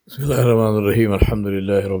بسم الله الرحمن الرحيم الحمد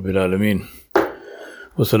لله رب العالمين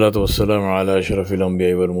والصلاة والسلام على أشرف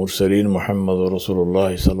الأنبياء والمرسلين محمد رسول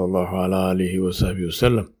الله صلى الله على آله وصحبه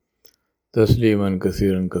وسلم تسليما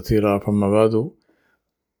كثيرا كثيرا. From Abadu,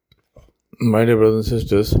 my dear brothers and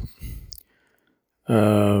sisters,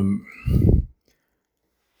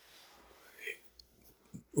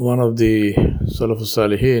 one of the Salaf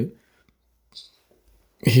al-Salihin,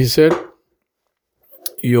 he said,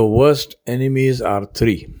 your worst enemies are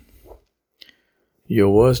three.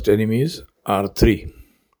 Your worst enemies are three: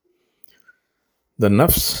 the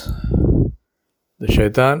nafs, the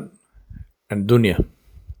shaitan, and dunya.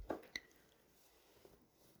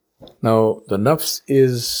 Now, the nafs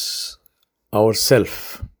is our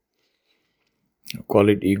self. Call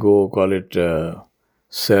it ego, call it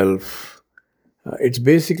self. It's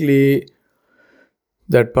basically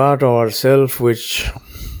that part of our self which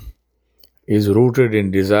is rooted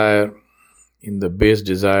in desire, in the base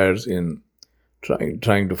desires, in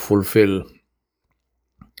trying to fulfill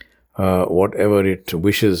whatever it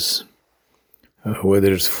wishes,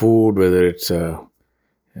 whether it's food, whether it's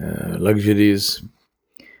luxuries.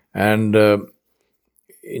 And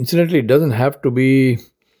incidentally, it doesn't have to be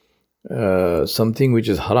something which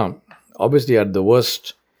is haram. Obviously, at the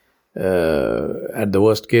worst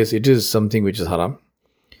case, it is something which is haram.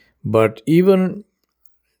 But even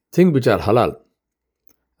things which are halal,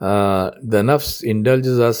 the nafs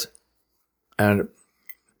indulges us and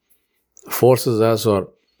forces us or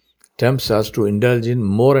tempts us to indulge in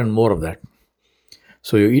more and more of that.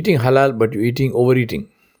 So you're eating halal, but you're overeating,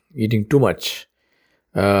 eating too much.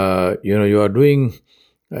 You are doing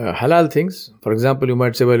halal things. For example, you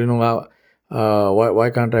might say, well, why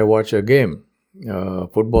can't I watch a game?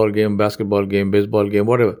 Football game, basketball game, baseball game,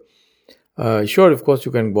 whatever. Sure, of course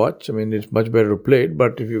you can watch. I mean, it's much better to play it,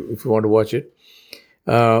 but if you want to watch it.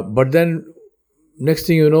 But then, next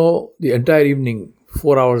thing you know, the entire evening,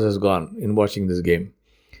 4 hours has gone in watching this game.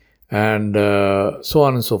 And so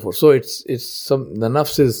on and so forth. So the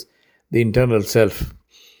nafs is the internal self.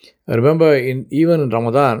 Remember, even in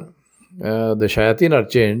Ramadan, the shayateen are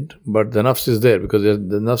chained, but the nafs is there because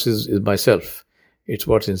the nafs is myself. It's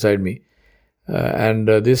what's inside me.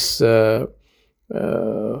 This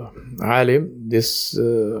alim, this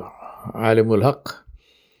alimul haq,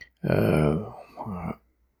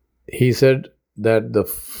 he said that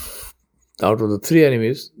out of the three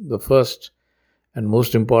enemies, the first and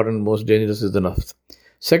most important, most dangerous is the nafs.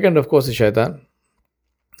 Second, of course, is shaitan.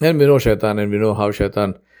 And we know shaitan, and we know how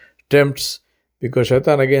shaitan tempts, because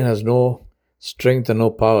shaitan again has no strength and no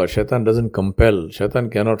power. Shaitan doesn't compel. Shaitan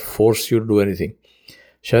cannot force you to do anything.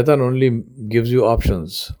 Shaitan only gives you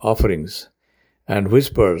options, offerings, and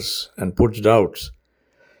whispers, and puts doubts.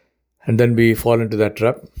 And then we fall into that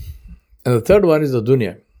trap. And the third one is the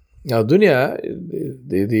dunya. Now, dunya,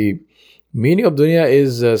 the meaning of dunya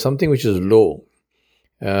is something which is low.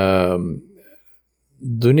 Dunya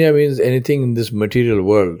means anything in this material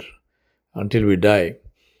world until we die.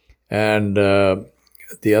 And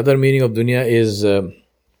the other meaning of dunya is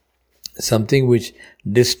something which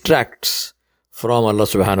distracts from Allah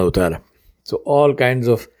subhanahu wa ta'ala. So all kinds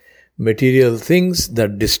of material things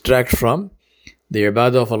that distract from the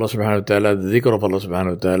ibadah of Allah subhanahu wa ta'ala, the dhikr of Allah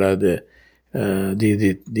subhanahu wa ta'ala, the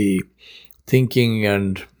thinking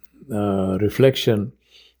and reflection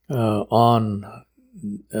on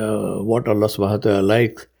what Allah subhanahu wa ta'ala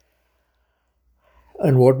likes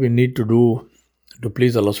and what we need to do to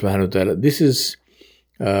please Allah subhanahu wa ta'ala. This is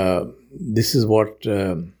what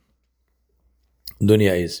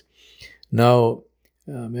dunya is. Now,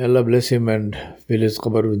 may Allah bless him and fill his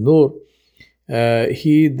qabr with nur.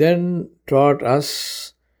 He then taught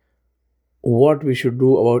us what we should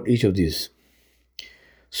do about each of these.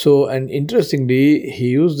 So, and interestingly,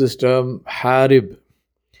 he used this term harib,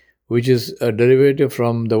 which is a derivative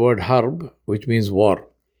from the word harb, which means war.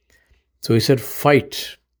 So he said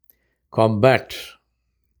fight, combat.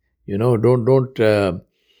 Don't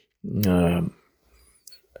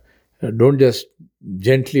just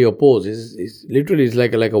gently oppose. It's literally, it's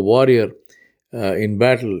like a warrior in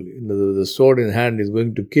battle. The sword in hand is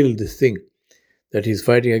going to kill this thing that he's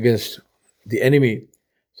fighting against, the enemy.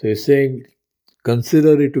 So he's saying,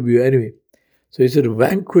 consider it to be your enemy. So he said,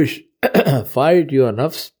 vanquish, fight your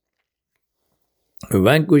nafs.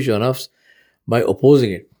 Vanquish your nafs by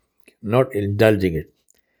opposing it, not indulging it.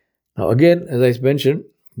 Now again, as I mentioned,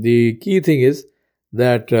 the key thing is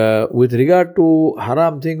that with regard to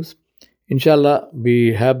haram things, inshallah,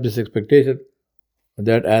 we have this expectation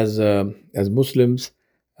that as Muslims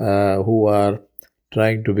who are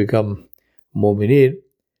trying to become mu'mineen,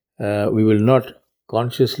 we will not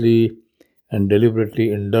consciously and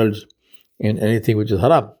deliberately indulge in anything which is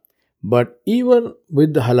haram. But even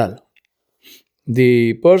with the halal,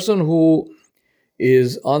 the person who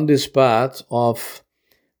is on this path of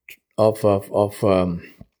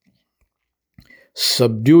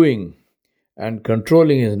subduing and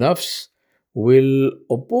controlling his nafs will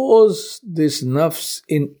oppose this nafs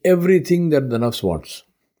in everything that the nafs wants.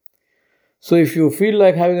 So if you feel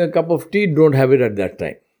like having a cup of tea, don't have it at that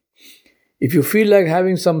time. If you feel like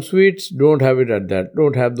having some sweets, don't have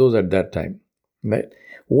those at that time. Right?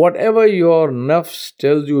 Whatever your nafs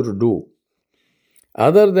tells you to do,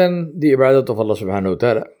 other than the ibadat of Allah subhanahu wa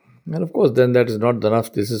ta'ala, and of course then that is not the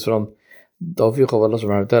nafs, this is from tawfiq of Allah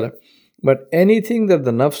subhanahu wa ta'ala. But anything that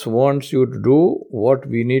the nafs wants you to do, what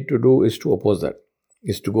we need to do is to oppose that,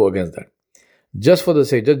 is to go against that. Just for the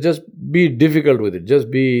sake, just be difficult with it, just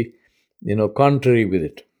be, contrary with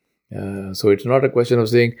it. So it's not a question of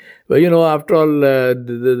saying, well, after all,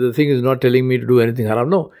 the thing is not telling me to do anything haram.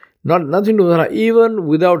 No, nothing to do with haram, even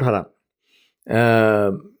without haram.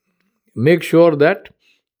 Make sure that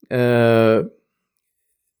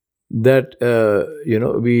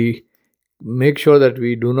we make sure that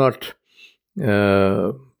we do not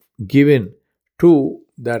give in to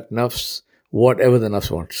that nafs, whatever the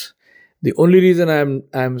nafs wants. The only reason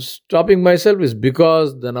I'm stopping myself is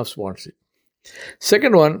because the nafs wants it.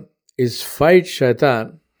 Second one is fight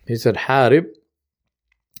shaitan. He said harib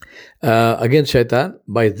against shaitan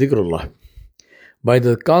by dhikrullah, by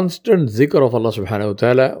the constant zikr of Allah subhanahu wa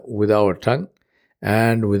ta'ala with our tongue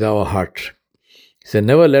and with our heart. He said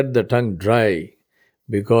never let the tongue dry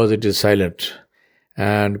because it is silent.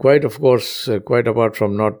 And quite apart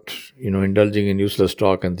from not, indulging in useless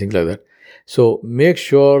talk and things like that. So make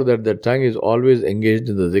sure that the tongue is always engaged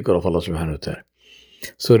in the zikr of Allah subhanahu wa ta'ala.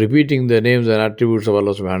 So repeating the names and attributes of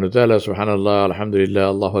Allah subhanahu wa ta'ala, subhanallah, alhamdulillah,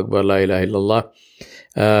 Allahu Akbar, la ilaha illallah,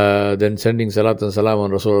 then sending salat and salam on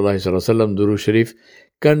Rasulullah sallallahu alaihi wasallam, Durood Sharif,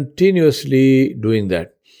 continuously doing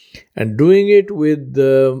that. And doing it with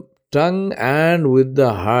the tongue and with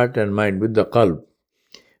the heart and mind, with the qalb.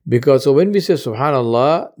 Because so when we say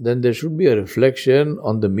subhanallah, then there should be a reflection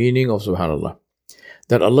on the meaning of subhanallah.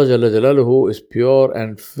 That Allah Jalla Jalaluhu is pure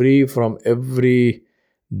and free from every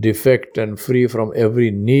defect and free from every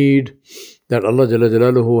need. That Allah Jalla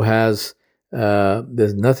Jalaluhu has,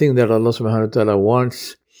 there's nothing that Allah subhanahu wa ta'ala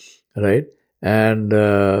wants, right? And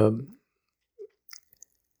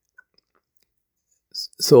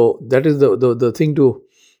so that is the thing to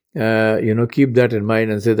keep that in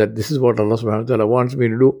mind and say that this is what Allah subhanahu wa ta'ala wants me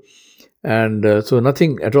to do. And so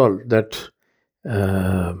nothing at all that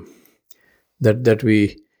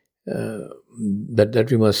we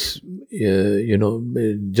must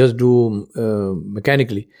just do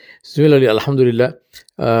mechanically. Similarly, alhamdulillah,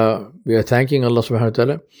 we are thanking Allah subhanahu wa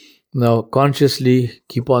ta'ala. Now consciously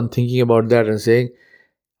keep on thinking about that and saying,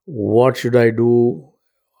 what should I do?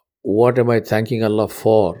 What am I thanking Allah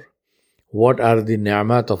for? What are the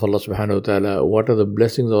ni'mat of Allah subhanahu wa ta'ala? What are the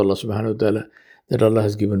blessings of Allah subhanahu wa ta'ala that Allah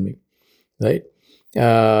has given me? Right?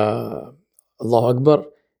 Allahu Akbar.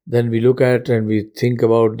 Then we look at and we think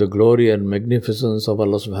about the glory and magnificence of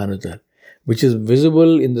Allah subhanahu wa ta'ala, which is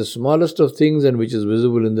visible in the smallest of things and which is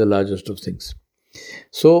visible in the largest of things.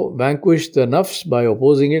 So vanquish the nafs by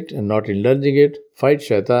opposing it and not indulging it. Fight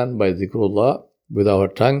shaitan by dhikrullah with our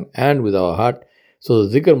tongue and with our heart. So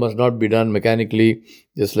the zikr must not be done mechanically,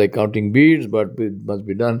 just like counting beads, but it must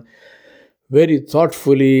be done very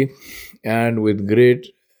thoughtfully and with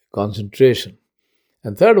great concentration.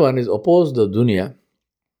 And third one is oppose the dunya,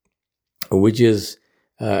 which is,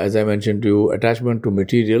 as I mentioned to you, attachment to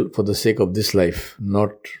material for the sake of this life,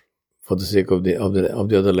 not for the sake of the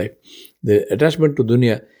other life. The attachment to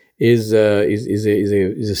dunya is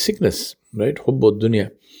a sickness, right? Hubbud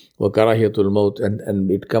dunya wa karahiyatul maut,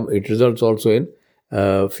 and it results also in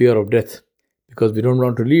fear of death, because we don't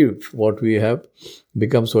want to leave what we have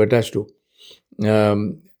become so attached to.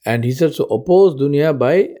 And he said, so oppose dunya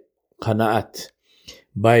by qanaat,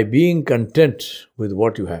 by being content with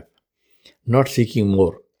what you have, not seeking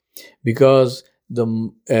more. Because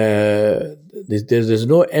there's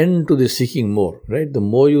no end to the seeking more, right? The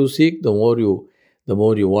more you seek, the more you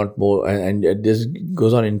want more, and this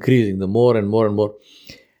goes on increasing, the more and more and more.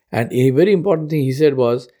 And a very important thing he said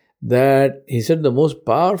was that he said the most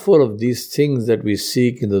powerful of these things that we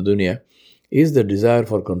seek in the dunya is the desire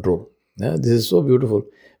for control. This is so beautiful,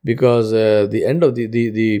 because the end of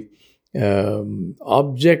the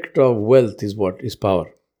object of wealth is what? Is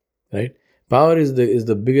power, right? Power is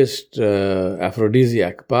the biggest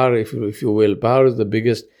aphrodisiac. Power, if you will, power is the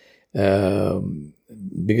biggest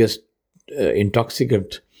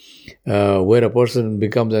intoxicant, where a person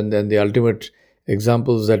becomes, and then the ultimate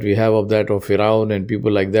examples that we have of that, of Firaun and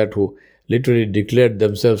people like that, who literally declared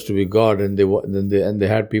themselves to be God, and they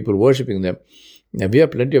had people worshipping them. And we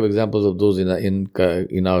have plenty of examples of those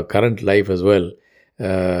in our current life as well.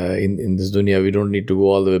 In this dunya, we don't need to go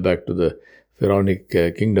all the way back to the pharaonic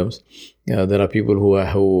kingdoms. There are people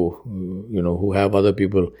who have other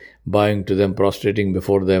people bowing to them, prostrating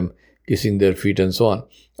before them, kissing their feet, and so on.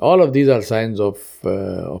 All of these are signs of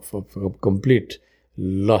complete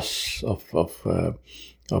loss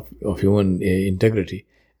of human integrity.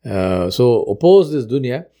 So oppose this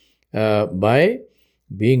dunya by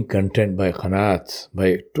being content, by qanaat, by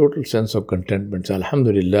total sense of contentment. So,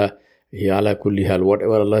 alhamdulillah, ala kulli hal,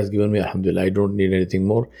 whatever Allah has given me, alhamdulillah, I don't need anything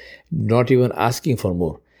more, not even asking for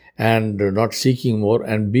more, and not seeking more,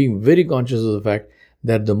 and being very conscious of the fact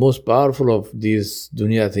that the most powerful of these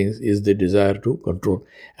dunya things is the desire to control.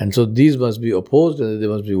 And so these must be opposed, and they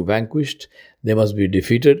must be vanquished, they must be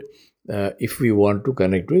defeated if we want to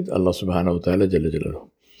connect with Allah subhanahu wa ta'ala jalla jalaluhu.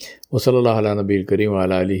 Wa sallallahu ala nabiyil kareem wa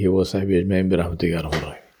ala alihi wa sahbihi ajma'in bi rahmatihi ya rahman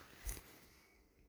rahim.